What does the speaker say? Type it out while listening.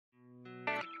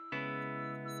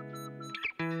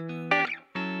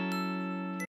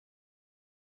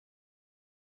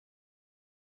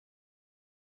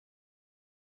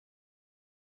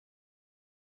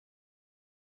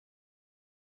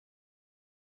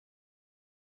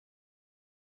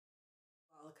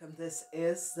welcome. This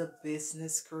is the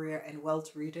business, career, and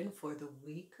wealth reading for the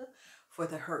week for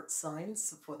the heart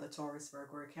signs for the Taurus,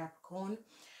 Virgo, Capricorn.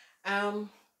 Um,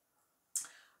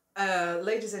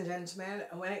 Ladies and gentlemen,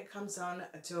 when it comes on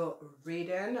to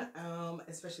reading,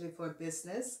 especially for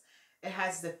business, it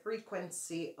has the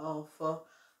frequency of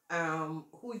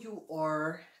who you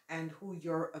are and who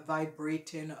you're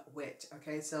vibrating with.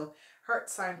 Okay, so heart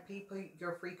sign people,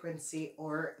 your frequency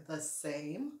are the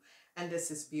same, and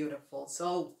this is beautiful.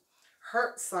 So,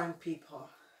 heart sign people.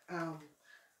 Um,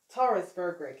 Taurus,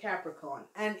 Virgo, Capricorn.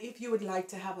 And if you would like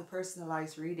to have a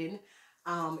personalized reading,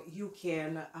 you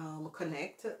can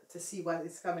connect to see what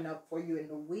is coming up for you in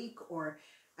the week or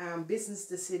business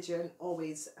decision.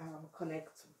 Always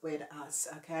connect with us,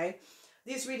 okay?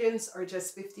 These readings are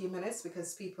just 15 minutes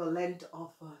because people length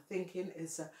of thinking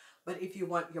is, but if you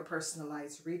want your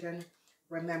personalized reading,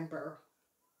 remember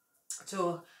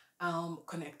to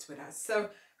connect with us. So,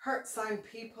 heart sign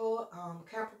people,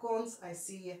 Capricorns, I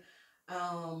see,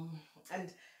 um,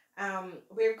 and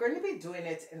we're going to be doing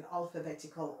it in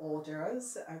alphabetical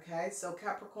orders. Okay, so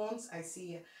Capricorns, I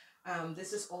see.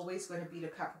 This is always going to be the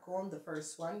Capricorn. The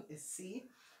first one is C.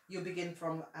 You begin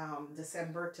from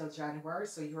December till January.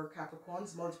 So your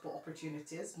Capricorns, multiple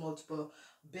opportunities, multiple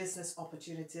business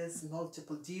opportunities,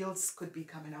 multiple deals could be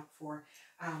coming up for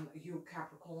you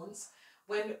Capricorns.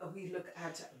 When we look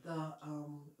at the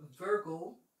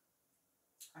Virgo,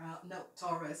 no,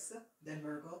 Taurus, then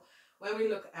Virgo. When we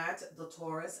look at the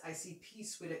Taurus, I see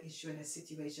peace with an issue and a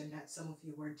situation that some of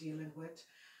you were dealing with.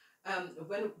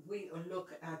 When we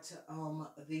look at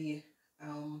the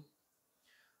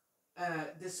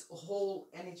this whole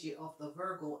energy of the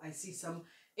Virgo, I see some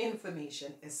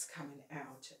information is coming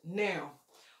out. Now,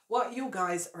 what you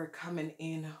guys are coming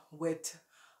in with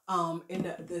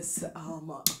in this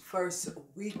first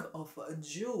week of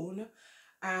June,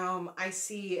 I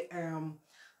see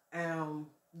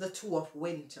the two of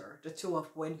winter, the two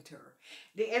of winter.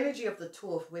 The energy of the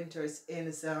two of winters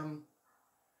is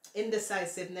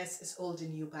indecisiveness is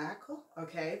holding you back.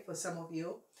 Okay, for some of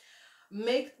you,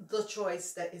 make the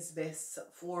choice that is best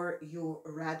for you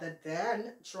rather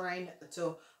than trying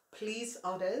to please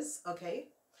others. Okay,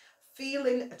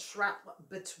 feeling trapped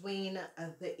between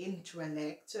the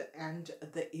intellect and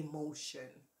the emotion.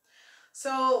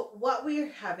 So what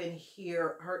we're having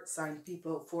here, heart sign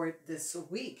people, for this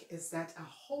week is that a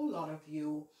whole lot of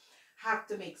you have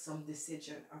to make some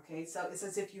decision. Okay, so it's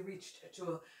as if you reached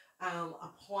to a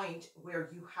point where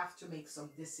you have to make some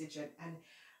decision, and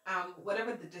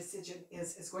whatever the decision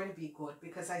is going to be good,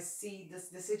 because I see this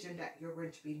decision that you're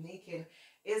going to be making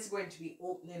is going to be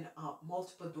opening up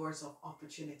multiple doors of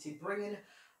opportunity, bringing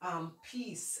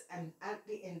peace, and at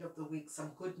the end of the week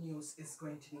some good news is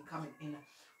going to be coming in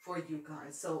for you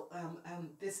guys. So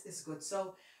this is good.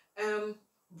 So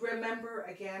remember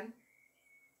again,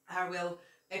 I will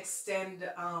extend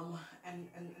and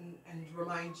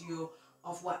remind you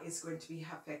of what is going to be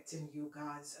affecting you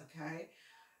guys. Okay,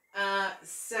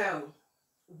 so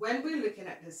when we're looking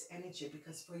at this energy,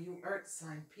 because for you earth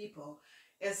sign people,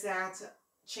 is that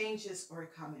changes are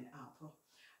coming up.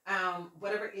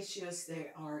 Whatever issues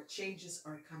there are, changes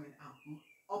are coming up.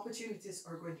 Opportunities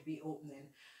are going to be opening.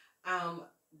 Um,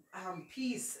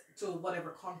 Peace to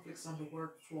whatever conflicts on the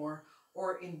work floor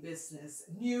or in business.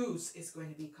 News is going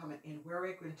to be coming in where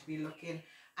we're going to be looking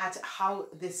at how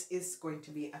this is going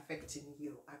to be affecting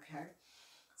you. Okay,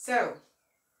 so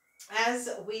as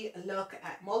we look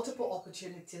at multiple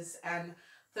opportunities, and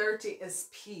 30 is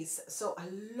peace. So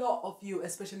a lot of you,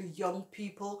 especially young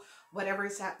people, whatever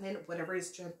is happening, whatever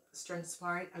is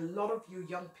transpiring, a lot of you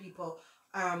young people,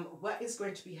 what is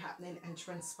going to be happening and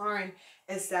transpiring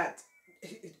is that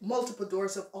multiple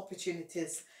doors of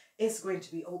opportunities is going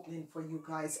to be opening for you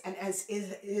guys, and as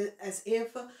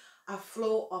if a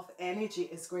flow of energy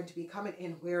is going to be coming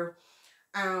in where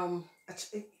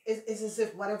it's as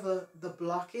if whatever the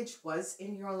blockage was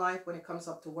in your life when it comes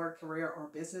up to work, career, or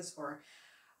business, or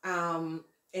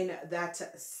in that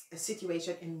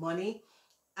situation in money,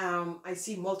 I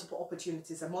see multiple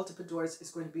opportunities and multiple doors is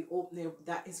going to be opening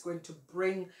that is going to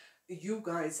bring you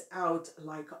guys out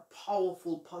like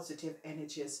powerful positive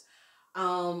energies.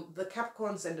 The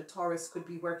Capricorns and the Taurus could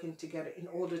be working together in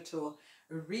order to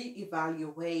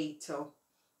reevaluate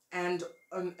and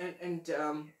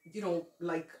you know,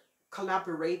 like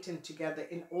collaborating together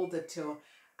in order to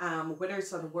whether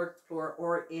it's on the work floor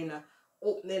or in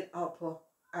opening up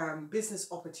business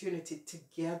opportunity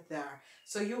together.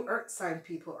 So you earth sign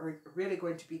people are really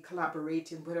going to be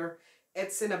collaborating, whether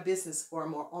it's in a business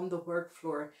form or on the work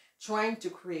floor, trying to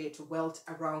create wealth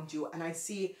around you. And I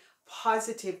see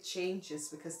positive changes,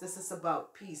 because this is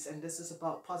about peace and this is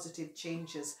about positive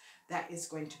changes that is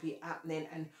going to be happening,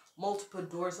 and multiple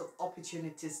doors of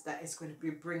opportunities that is going to be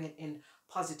bringing in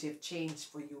positive change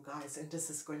for you guys, and this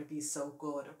is going to be so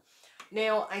good.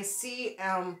 Now I see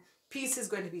peace is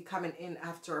going to be coming in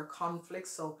after a conflict.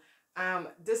 So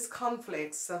this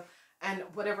conflicts and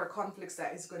whatever conflicts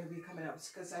that is going to be coming up,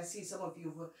 because I see some of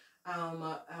you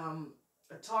um, um,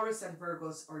 Taurus and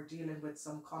Virgos are dealing with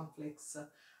some conflicts.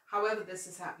 However this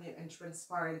is happening and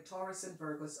transpiring, Taurus and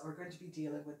Virgos are going to be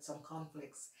dealing with some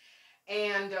conflicts.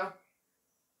 And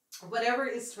whatever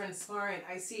is transpiring,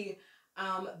 I see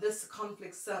this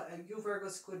conflict, you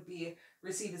Virgos could be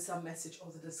receiving some message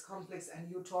over this conflict, and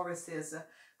you Tauruses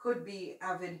could be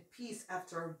having peace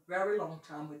after a very long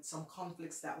time with some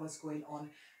conflicts that was going on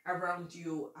around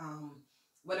you,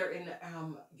 whether in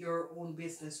your own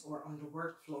business or on the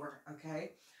work floor.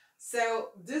 Okay, so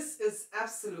this is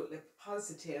absolutely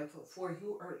positive for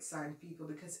you earth sign people,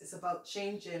 because it's about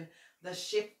changing the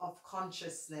shift of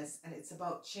consciousness, and it's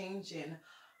about changing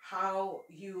how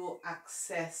you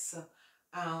access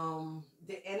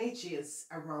the energies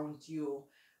around you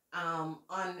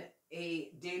on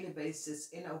a daily basis,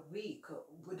 in a week,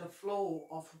 with a flow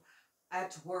of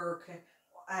at work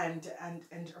and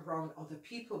around other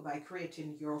people, by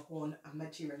creating your own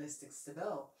materialistic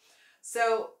stability.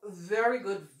 So very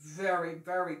good, very,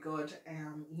 very good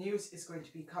news is going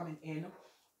to be coming in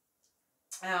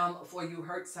for you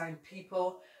heart sign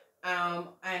people.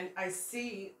 And I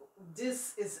see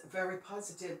this is very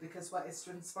positive, because what is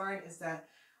transpiring is that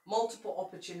multiple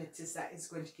opportunities that is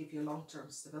going to give you long-term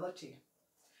stability.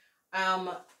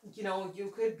 You know,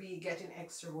 you could be getting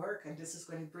extra work, and this is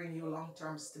going to bring you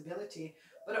long-term stability,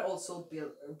 but it also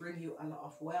bring you a lot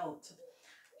of wealth.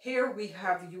 Here we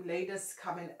have you ladies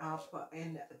coming up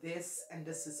in this, and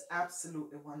this is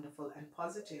absolutely wonderful and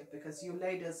positive, because you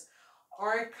ladies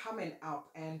are coming up,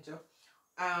 and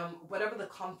whatever the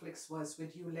conflicts was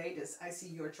with you ladies, I see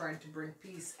you're trying to bring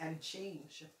peace and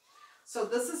change. So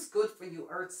this is good for you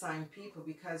earth sign people,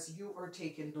 because you are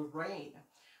taking the reign.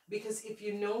 Because if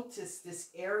you notice this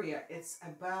area, it's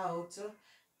about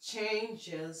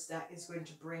changes that is going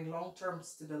to bring long-term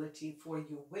stability for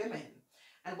you women.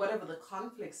 And whatever the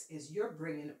conflicts is, you're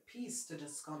bringing peace to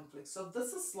this conflict. So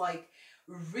this is like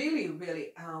really,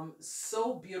 really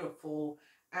so beautiful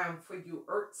for you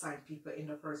earth sign people in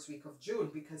the first week of June,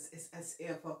 because it's as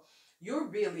if you're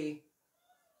really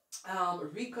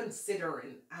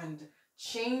reconsidering and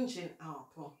changing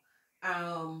up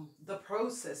the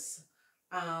process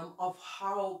of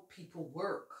how people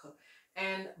work.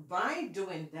 And by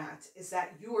doing that is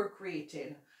that you are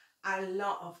creating a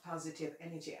lot of positive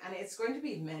energy, and it's going to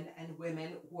be men and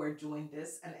women who are doing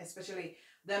this, and especially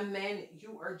the men,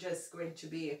 you are just going to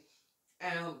be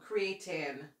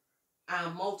creating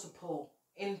multiple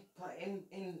in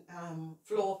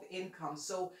flow of income.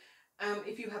 So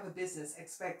if you have a business,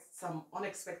 expect some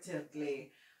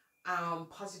unexpectedly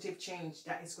positive change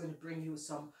that is going to bring you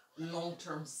some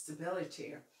long-term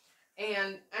stability.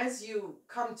 And as you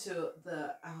come to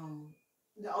the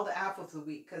other half of the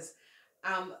week, because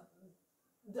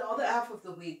the other half of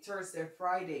the week, Thursday,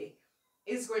 Friday,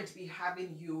 is going to be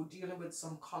having you dealing with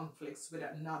some conflicts with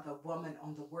another woman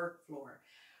on the work floor.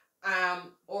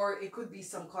 Or it could be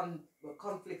some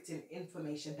conflicting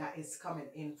information that is coming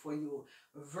in for you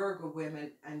Virgo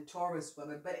women and Taurus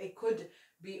women, but it could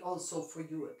be also for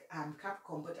you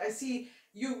Capricorn. But I see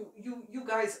you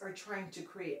guys are trying to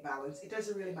create balance. It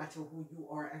doesn't really matter who you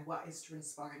are and what is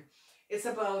transpiring. It's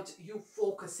about you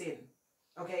focusing,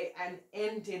 okay, and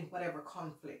ending whatever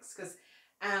conflicts, because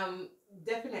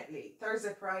definitely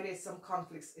Thursday, Friday, some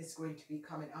conflicts is going to be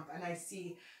coming up, and I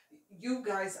see you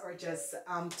guys are just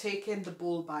taking the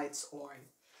bull by its horn.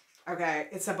 Okay,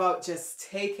 it's about just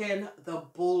taking the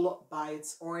bull by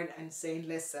its horn and saying,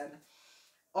 listen,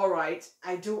 all right,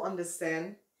 I do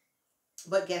understand,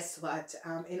 but guess what?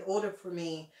 In order for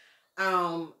me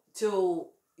to,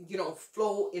 you know,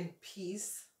 flow in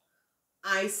peace,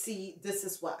 I see this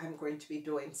is what I'm going to be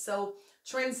doing. So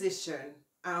transition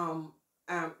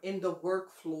in the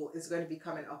workflow is going to be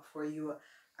coming up for you,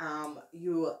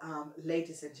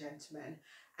 ladies and gentlemen.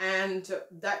 And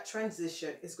that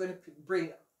transition is going to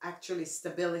bring actually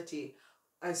stability,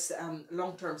 as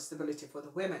long-term stability for the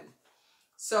women.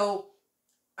 So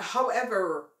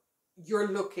however you're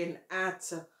looking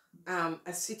at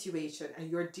a situation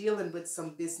and you're dealing with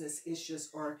some business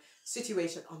issues or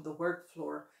situation on the work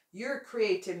floor, you're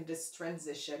creating this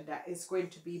transition that is going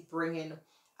to be bringing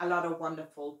a lot of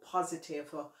wonderful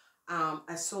positive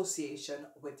association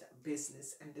with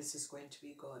business, and this is going to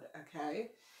be good. Okay,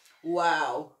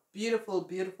 wow, Beautiful,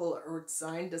 beautiful earth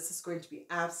sign. This is going to be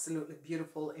absolutely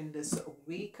beautiful in this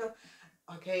week.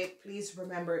 Okay, please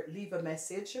remember, leave a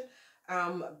message,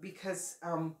 because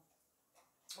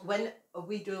when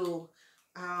we do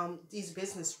these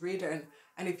business reading,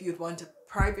 and if you'd want a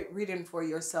private reading for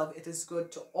yourself, it is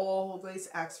good to always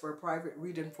ask for a private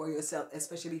reading for yourself,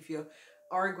 especially if you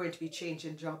are going to be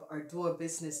changing job or do a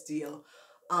business deal,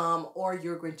 or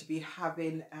you're going to be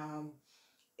having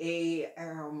a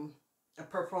um a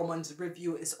performance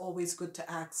review. Is always good to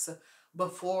ask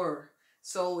before,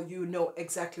 so you know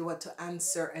exactly what to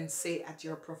answer and say at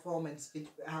your performance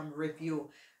review.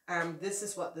 This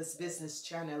is what this business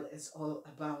channel is all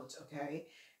about. Okay,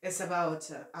 it's about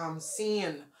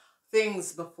seeing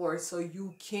things before, so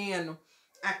you can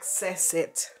access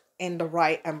it in the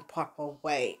right and proper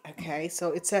way. Okay,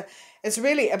 so it's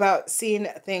really about seeing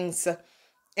things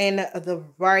in the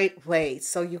right way,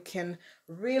 so you can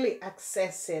really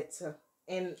access it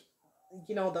in,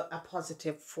 a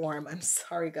positive form. I'm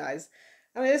sorry, guys.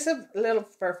 I mean, it's a little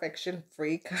perfection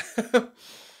freak.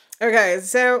 Okay,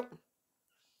 so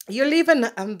you're leaving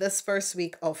this first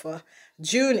week of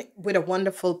June with a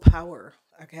wonderful power.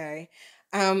 Okay,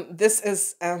 this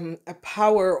is a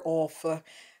power of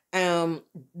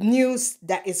news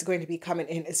that is going to be coming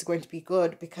in. It's going to be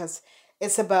good because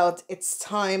it's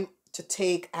time to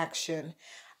take action.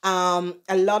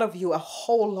 A lot of you, a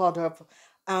whole lot of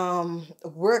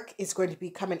work is going to be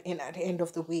coming in at the end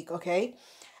of the week. Okay,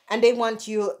 and they want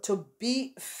you to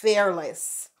be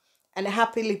fearless and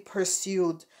happily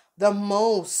pursued the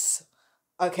most,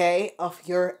 okay, of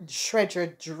your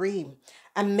treasured dream.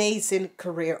 Amazing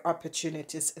career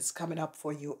opportunities is coming up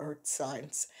for you, earth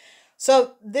signs.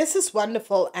 So this is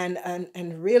wonderful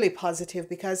and really positive,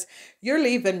 because you're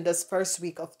leaving this first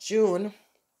week of June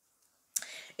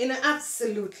in an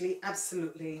absolutely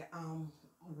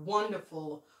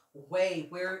wonderful way,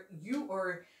 where you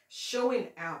are showing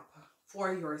up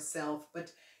for yourself,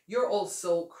 but you're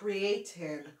also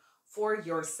creating for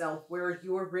yourself, where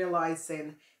you're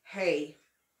realizing, hey,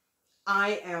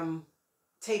 I am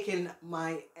taking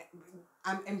my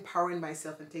I'm empowering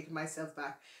myself and taking myself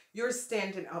back. You're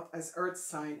standing up as earth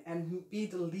sign and be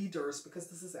the leaders, because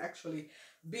this is actually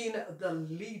being the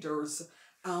leaders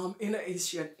in a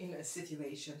issue, in a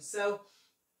situation. So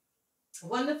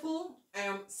wonderful.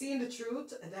 Seeing the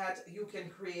truth that you can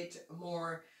create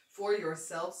more for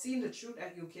yourself, seeing the truth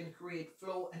that you can create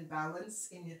flow and balance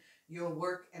in your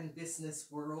work and business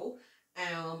world,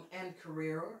 and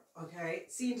career. Okay,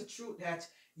 seeing the truth that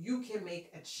you can make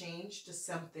a change to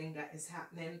something that is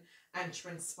happening and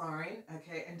transpiring.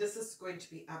 Okay, and this is going to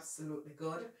be absolutely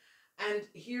good. And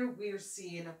here we're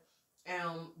seeing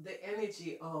the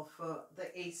energy of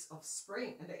the Ace of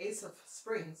Spring, and the Ace of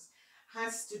Springs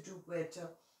has to do with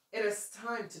it is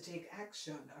time to take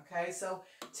action. Okay, so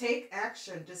take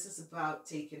action. This is about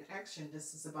taking action.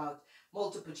 This is about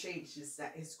multiple changes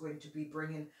that is going to be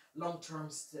bringing long-term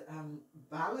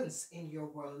balance in your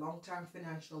world, long-term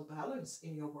financial balance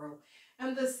in your world.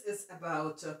 And this is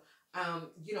about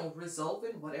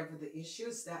resolving whatever the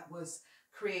issues that was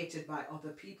created by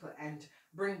other people, and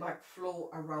bring back flow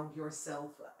around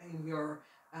yourself in your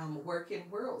working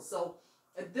world. So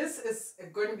this is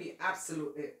going to be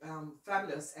absolutely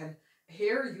fabulous. And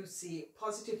here you see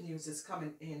positive news is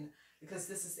coming in, because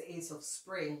this is the Ace of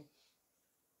Spring.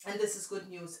 And this is good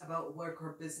news about work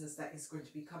or business that is going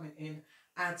to be coming in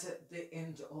at the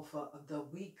end of the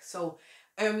week. So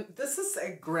this is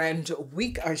a grand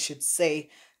week, I should say,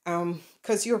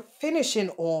 because you're finishing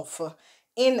off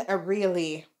in a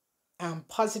really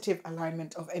positive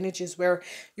alignment of energies, where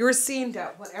you're seeing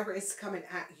that whatever is coming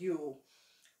at you,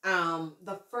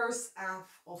 the first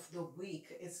half of the week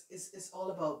is all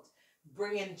about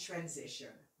bringing transition,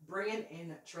 bringing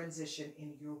in transition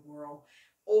in your world,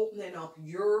 opening up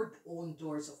your own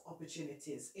doors of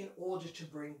opportunities in order to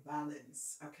bring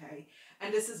balance. Okay,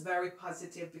 and this is very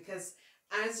positive, because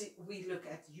as we look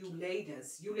at you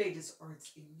ladies are,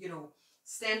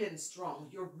 standing strong.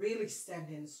 You're really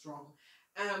standing strong.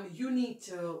 You need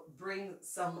to bring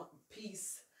some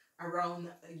peace around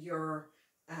your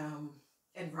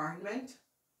environment,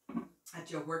 at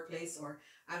your workplace or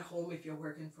at home. If you're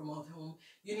working from at home,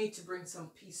 you need to bring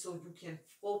some peace so you can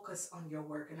focus on your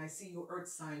work. And I see you, earth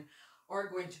sign, are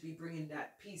going to be bringing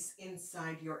that peace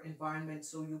inside your environment,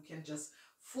 so you can just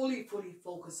fully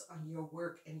focus on your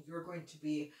work, and you're going to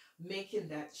be making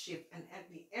that shift. And at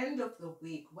the end of the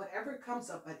week, whatever comes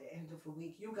up at the end of the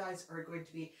week, you guys are going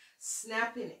to be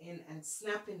snapping in and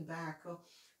snapping back,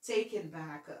 taking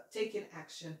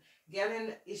action,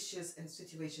 getting issues and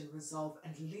situation resolved,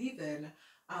 and leaving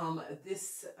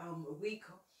this week,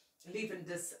 leaving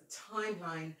this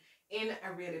timeline in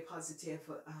a really positive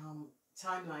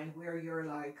timeline where you're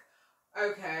like,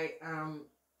 okay,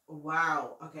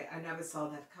 wow, okay, I never saw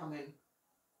that coming.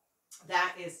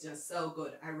 That is just so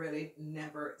good. I really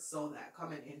never saw that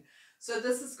coming in. So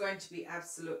this is going to be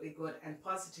absolutely good and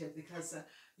positive because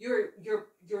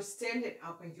you're standing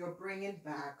up and you're bringing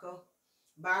back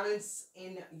balance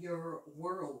in your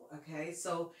world. Okay,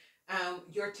 so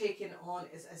you're taking on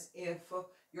is as if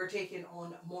you're taking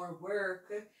on more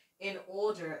work in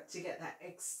order to get that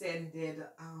extended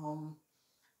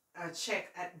check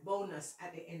at bonus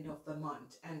at the end of the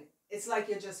month, and it's like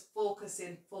you're just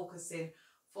focusing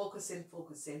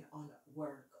on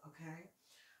work. Okay,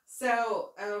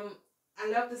 so I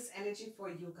love this energy for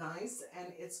you guys,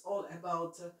 and it's all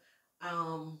about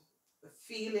um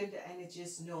feeling the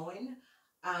energies, knowing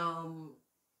um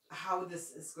how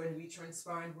this is going to be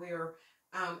transparent, where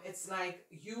it's like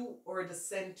you are the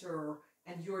center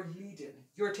and you're leading,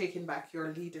 you're taking back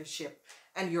your leadership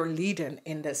and you're leading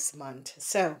in this month.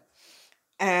 So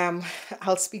um,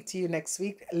 I'll speak to you next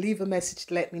week. Leave a message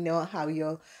to let me know how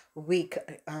your week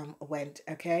went,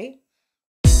 okay?